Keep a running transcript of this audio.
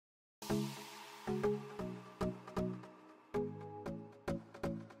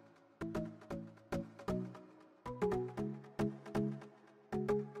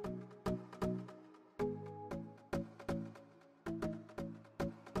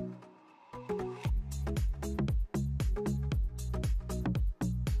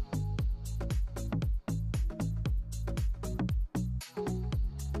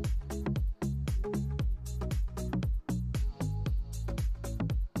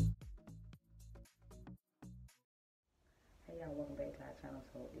channel.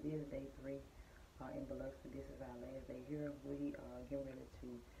 So it is day 3 in Biloxi. This is our last day here. We getting ready to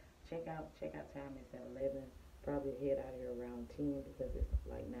check out time. It's at 11. Probably head out here around 10 because it's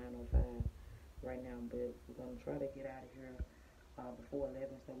like 9:05 right now. But we're gonna try to get out of here before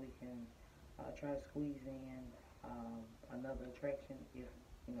 11 so we can try to squeeze in another attraction if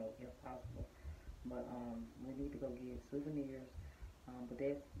possible. But we need to go get souvenirs. But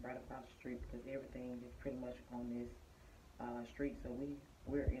that's right across the street because everything is pretty much on this street, so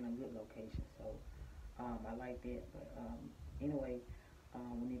we're in a good location. So I like that. But anyway,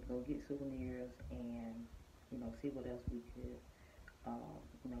 we need to go get souvenirs and see what else we could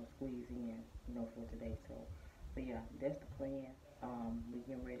squeeze in for today. So but yeah, that's the plan. We're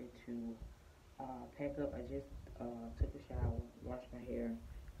getting ready to pack up. I just took a shower, washed my hair,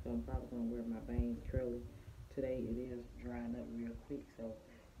 so I'm probably gonna wear my bangs curly. Today it is drying up real quick, so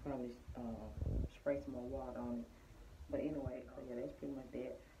probably spray some more water on it. But anyway, yeah, that's pretty much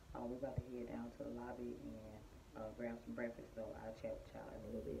that. We're about to head down to the lobby and grab some breakfast, so I'll chat with y'all in a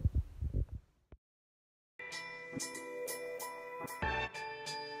little bit.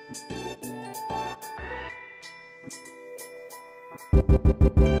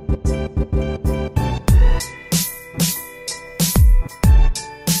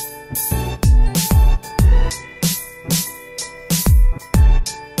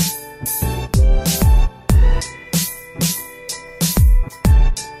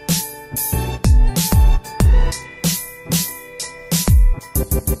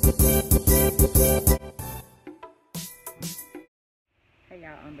 Hey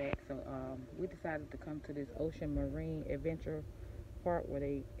y'all, I'm back. So we decided to come to this ocean marine adventure park where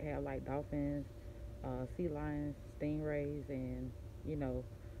they have like dolphins, sea lions, stingrays, and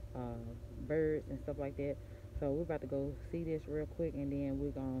birds and stuff like that. So we're about to go see this real quick, and then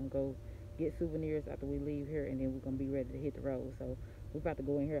we're gonna go get souvenirs after we leave here, and then we're gonna be ready to hit the road. So we're about to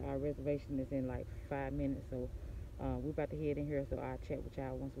go in here. Our reservation is in like 5 minutes, so we're about to head in here. So I'll chat with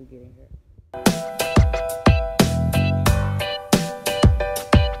y'all once we get in here.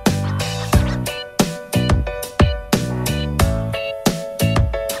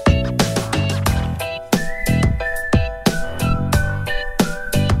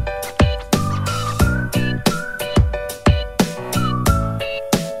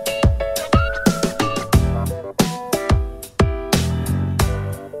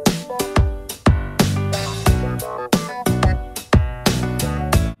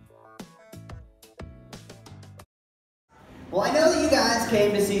 Well, I know that you guys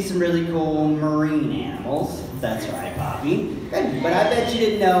came to see some really cool marine animals. That's right, Poppy. Good. But I bet you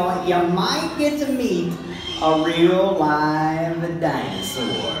didn't know you might get to meet a real live dinosaur.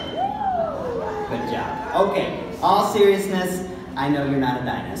 Good job. Okay, all seriousness, I know you're not a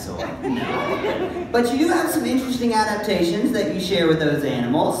dinosaur. No. But you do have some interesting adaptations that you share with those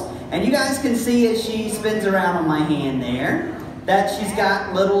animals. And you guys can see as she spins around on my hand there, that she's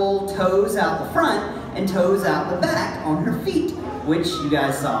got little toes out the front and toes out the back on her feet, which you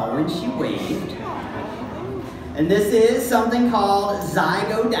guys saw when she waved. And this is something called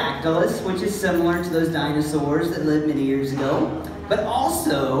Zygodactylus, which is similar to those dinosaurs that lived many years ago. But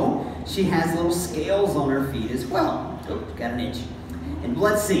also, she has little scales on her feet as well. Oh, got an itch. And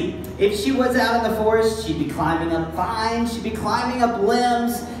let's see, if she was out in the forest, she'd be climbing up vines, she'd be climbing up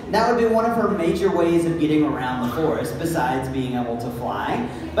limbs. That would be one of her major ways of getting around the forest, besides being able to fly.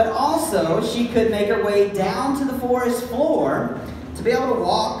 But also, she could make her way down to the forest floor to be able to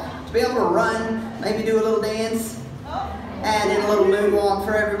walk, to be able to run, maybe do a little dance, and a little moonwalk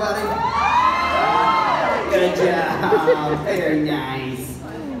for everybody. Good job, very nice.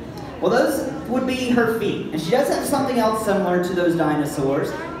 Well, those would be her feet. And she does have something else similar to those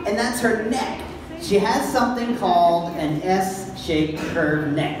dinosaurs, and that's her neck. She has something called an S-shaped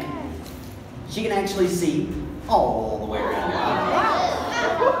curved neck. She can actually see all the way around.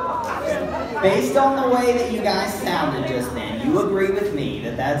 Based on the way that you guys sounded just then, you agree with me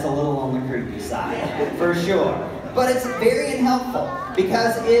that that's a little on the creepy side, for sure. But it's very helpful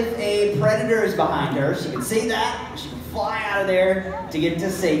because if a predator is behind her, she can see that, she can fly out of there to get to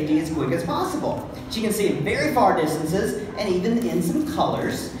safety as quick as possible. She can see in very far distances and even in some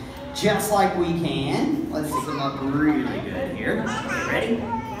colors, just like we can. Let's sync them up really good here. Okay, ready?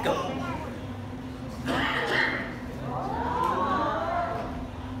 Go.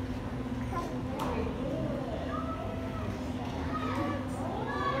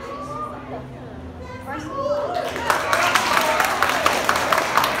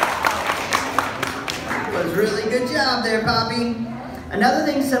 That was really good job there, Poppy. Another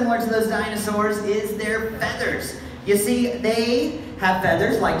thing similar to those dinosaurs is their feathers. You see, they have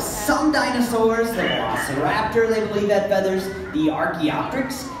feathers like some dinosaurs. The velociraptor, they believe, had feathers. The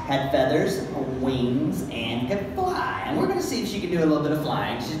Archaeopteryx had feathers, wings, and could fly. And we're going to see if she can do a little bit of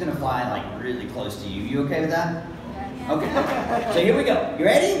flying. She's going to fly like really close to you. You okay with that? Okay. So here we go. You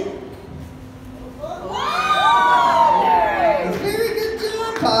ready? Nice. Very good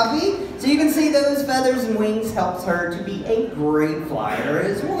job, Poppy. So you can see those feathers and wings helps her to be a great flyer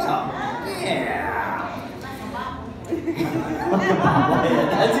as well. Yeah.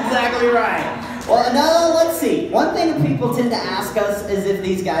 That's exactly right. Well, let's see. One thing that people tend to ask us is if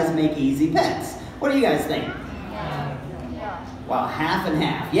these guys make easy pets. What do you guys think? Well, half and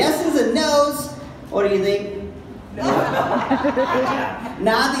half. Yeses and nos. What do you think?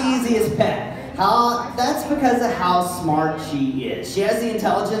 Not the easiest pet. That's because of how smart she is. She has the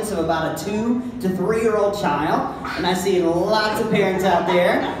intelligence of about a 2 to 3-year-old child. And I see lots of parents out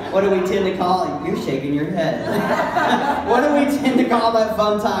there. What do we tend to call it? You're shaking your head. What do we tend to call that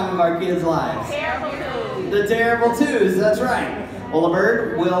fun time of our kids' lives? Terrible twos. The terrible twos, that's right. Well, a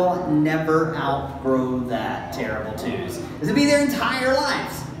bird will never outgrow that terrible twos. This will be their entire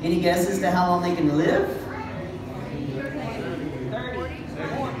lives. Any guesses to how long they can live?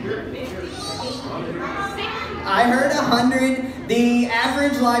 I heard 100. The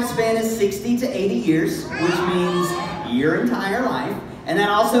average lifespan is 60 to 80 years, which means your entire life. And that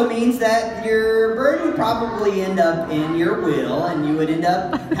also means that your bird would probably end up in your will, and you would end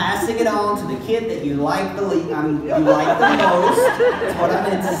up passing it on to the kid that you like the most. That's what I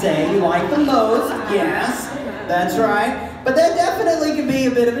meant to say. You like the most. Yes, that's right. But that definitely can be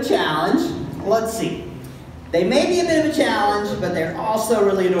a bit of a challenge. Let's see. They may be a bit of a challenge, but they're also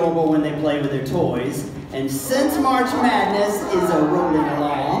really adorable when they play with their toys. And since March Madness is rolling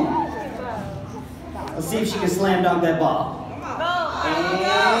along, let's see if she can slam dunk that ball.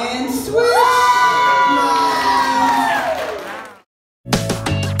 And switch!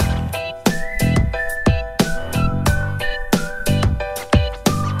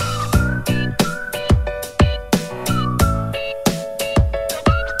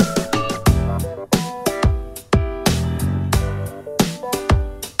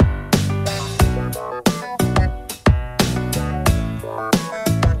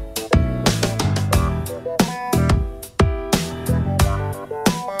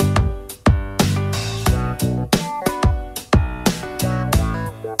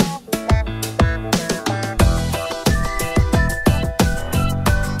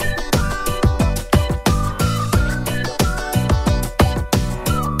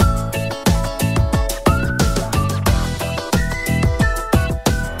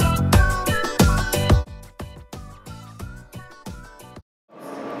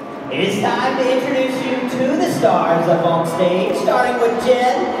 It is time to introduce you to the stars up on stage, starting with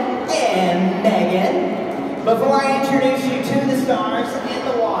Jen and Megan. Before I introduce you to the stars in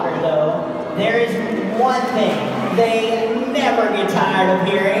the water, though, there is one thing they never get tired of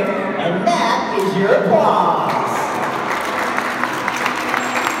hearing, and that is your applause.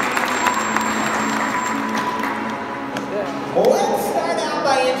 Well, let's start out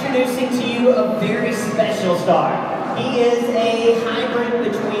by introducing to you a very special star. He is a hybrid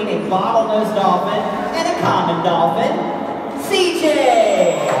between a bottlenose dolphin and a common dolphin, CJ.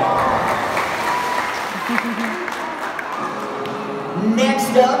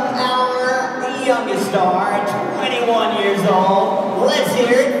 Next up, our youngest star, 21 years old. Let's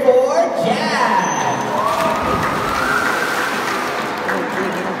hear it for Jack.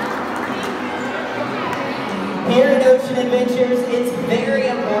 Here at Ocean Adventures, it's very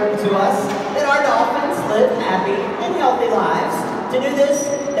important to us that our dolphins live happy and healthy lives. To do this,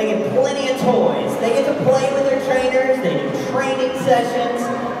 they get plenty of toys. They get to play with their trainers, they do training sessions,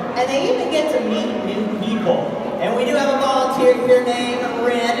 and they even get to meet new people. And we do have a volunteer here named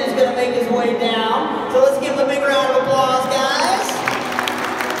Ren who's going to make his way down. So let's give him a big round of applause, guys.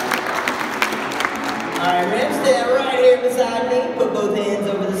 All right, Ren, stand right here beside me. Put both hands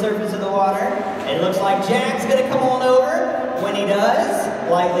over the surface of the water. It looks like Jack's going to come on over. When he does,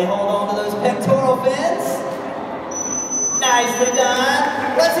 lightly hold on to those pectoral fins. Nicely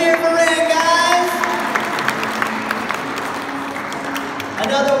done. Let's hear it for Ren, guys.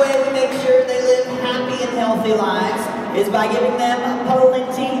 Another way we make sure they live happy and healthy lives is by giving them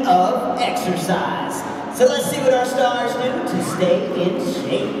plenty of exercise. So let's see what our stars do to stay in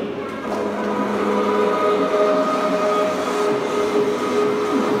shape.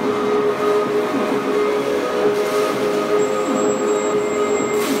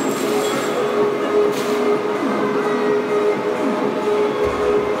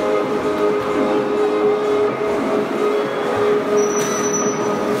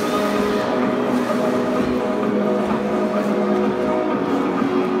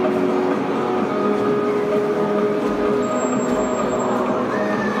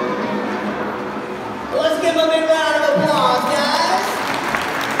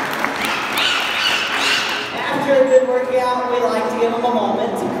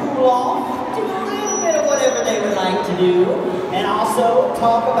 off, do a little bit of whatever they would like to do, and also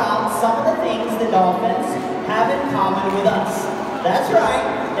talk about some of the things the dolphins have in common with us. That's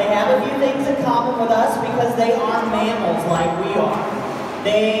right, they have a few things in common with us because they are mammals like we are.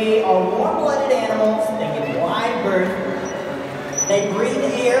 They are warm-blooded animals, they give wide berth, they breathe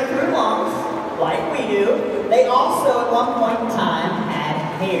air through lungs, like we do. They also, at one point in time, had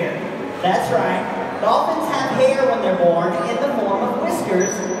hair. That's right, dolphins have hair when they're born in the form of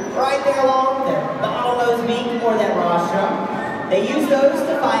whiskers, right there along their bottlenose beak or their rostrum. They use those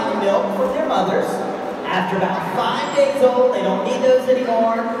to find the milk from their mothers. After about 5 days old, they don't need those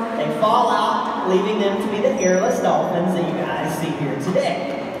anymore. They fall out, leaving them to be the hairless dolphins that you guys see here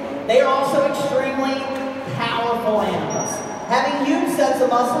today. They are also extremely powerful animals, having huge sets of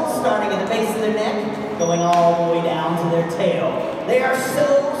muscles starting at the base of their neck, going all the way down to their tail. They are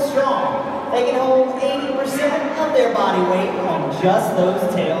so strong, they can hold 80% of their body weight on just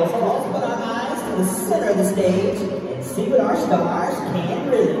those tails. So let's put our eyes to the center of the stage and see what our stars can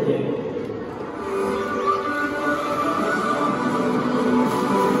really do.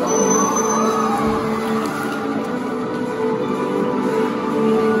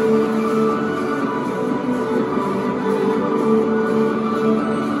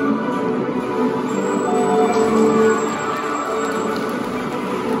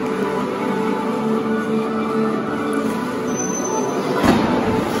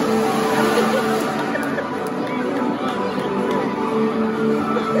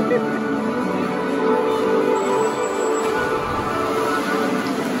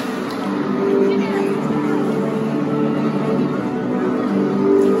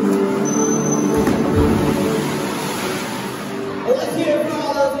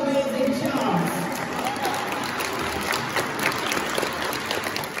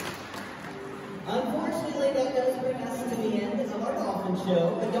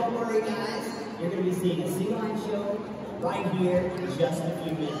 Show, but don't worry guys, you're going to be seeing a sea lion show right here in just a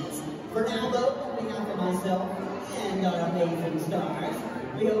few minutes. For now though, on behalf of myself and our amazing stars,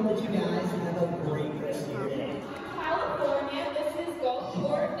 we hope that you guys have a great rest of your day. California, this is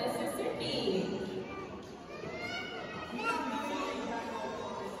Gulfport, Mississippi.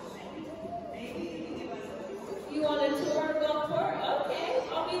 You want a tour of Gulfport? Okay,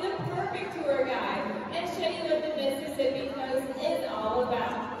 I'll be the perfect tour guide and show you what the Mississippi coast is all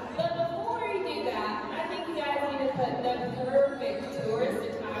about. But before we do that, I think you guys need to put the perfect tourist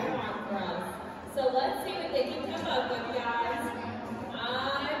attire on for us. So let's see what they can come up with, guys. I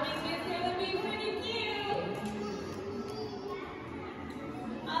think it's gonna be pretty cute.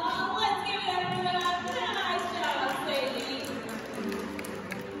 Let's give it up for that. Nice job, Sadie.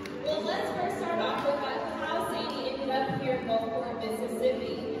 Well, let's first start off with how Sadie ended up here in Gulfport,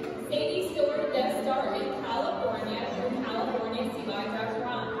 Mississippi. Sadie's story does start in California, where California sea lions are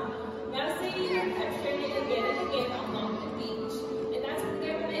from. Now, Sadie had stranded again and again along the beach, and that's when the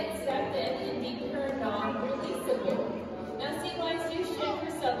government stepped in and deemed her non-releasable. Now, sea lions do shed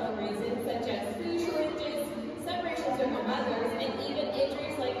for several reasons, such as food shortages, separations from their mothers, and even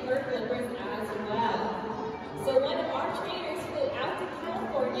injuries like bird flippers as well. So one of our trainers flew out to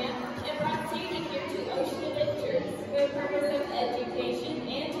California and brought Sadie here to Ocean Adventures for the purpose of education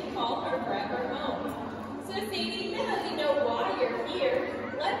and to call her forever home. So Sadie, now that you know why you're here,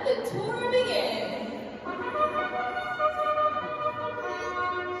 let the tour begin.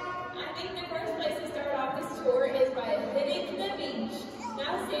 I think the first place to start off this tour is by hitting the beach.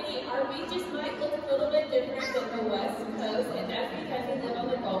 Now Sadie, our beaches might look a little bit different than the West Coast, and that's because we live on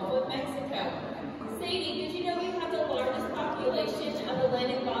the Gulf of Mexico. Sadie, did you know we have the largest population of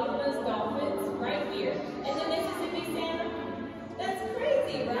Atlantic bottlenose dolphins right here in the Mississippi Sound? That's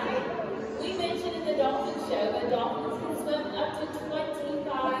crazy, right? We mentioned in the Dolphin show that dolphins can swim up to 25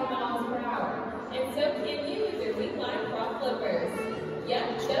 miles per hour, and so can you with your weak-line front flippers.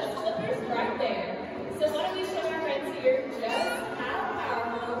 Yep, those flippers right there. So why don't we show our friends here just how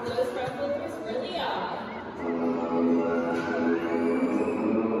powerful those front flippers really are.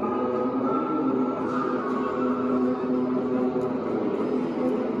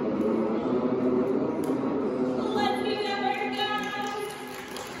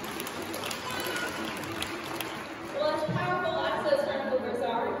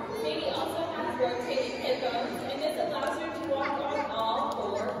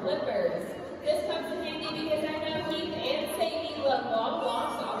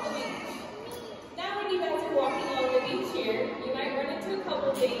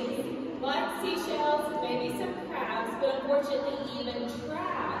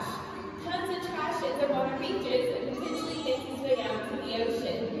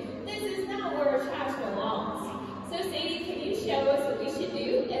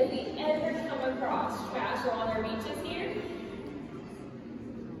 As we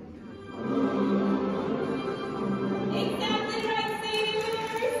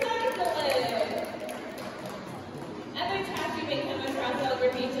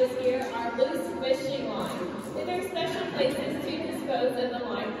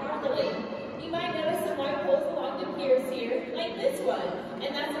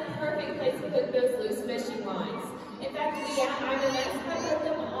In fact, I'm a mess, I put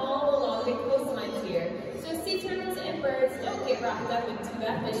them all along the coastlines here. So sea turtles and birds don't get wrapped up into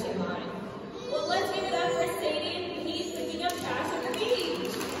that fishing line. Well, let's give it up for Sadie and Pete picking up trash at the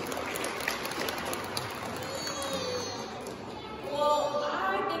beach. Well,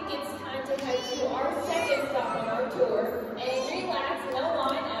 I think it's time to head to our second stop on our tour and relax and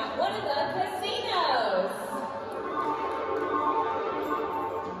unwind at one of the casinos.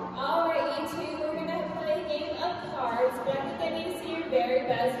 Alright, you two, we're going to play a game of cards, but I think I need to see your very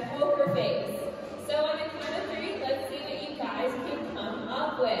best poker face. So on the count of 3, let's see what you guys can come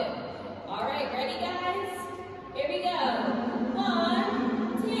up with. Alright, ready guys? Here we go.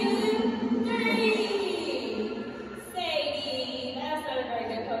 1, 2, 3. Sadie, that's not a very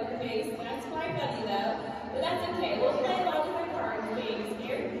good poker face. That's quite funny though. But that's okay. We'll play along with our cards games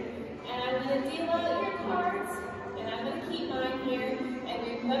here. And I'm going to deal out your cards. And I'm going to keep mine here. And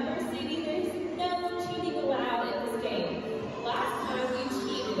remember, Sadie, there's no cheating allowed in this game. Last time we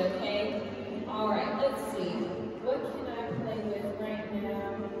cheated, okay? Alright, let's see. What can I play with right now?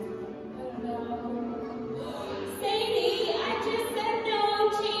 Oh no. Sadie, I just said no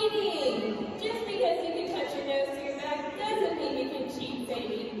cheating! Just because you can touch your nose to your back doesn't mean you can cheat,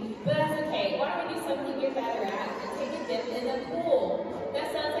 Sadie. But that's okay. Why don't we do something you're better at and take a dip in the pool? That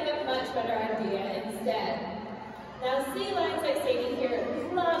sounds like a much better idea instead. Now, sea lions like Sadie here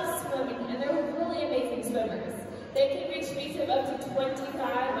love swimming, and they're really amazing swimmers. They can reach speeds of up to 25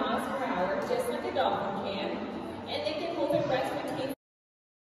 miles per hour, just like a dolphin can, and they can hold their breath between.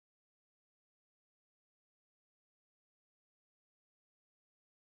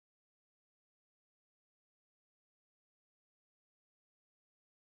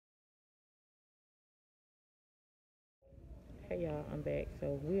 Hey y'all, I'm back.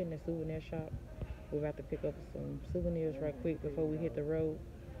 So we're in the souvenir shop. We're about to pick up some souvenirs right quick before we hit the road.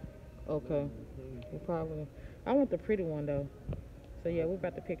 Okay. I want the pretty one though. So yeah, we're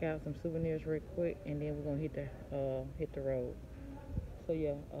about to pick out some souvenirs real quick, and then we're gonna hit the road. So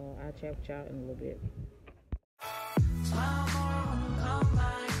yeah, I'll chat with y'all in a little bit. Smile more when you come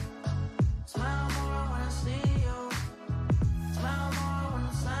by. Smile more when I see you. Smile more when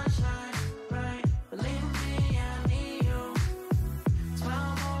the sun shines bright. Believe me, I need you.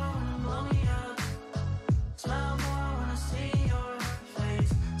 Smile more when you blow me up. Smile more when I see your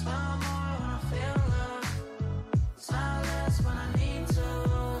face. Smile more when I feel love. Smile less when I need to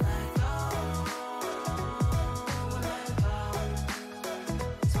let go. Let go.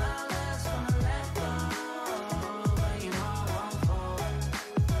 Smile less when I let go. But you know I won't fall.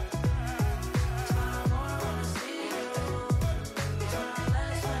 Smile more when I see you. Smile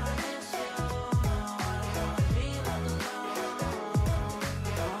less when I miss you. No, I don't wanna be left alone.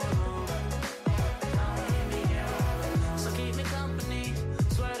 Don't leave me here. So keep me company.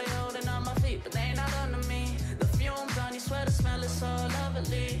 Swear they holding on my feet, but they not under me. The fumes on your sweater smell is so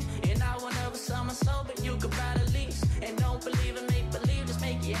lovely. And I will never sell my soul, but you could buy the lease. And don't believe in make believe, just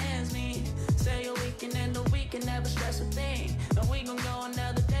make your ends meet. Say a weekend and the weekend, never stress a thing. And we gon' go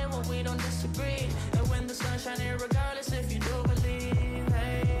another day when we don't disagree. And when the sun shine here, regardless.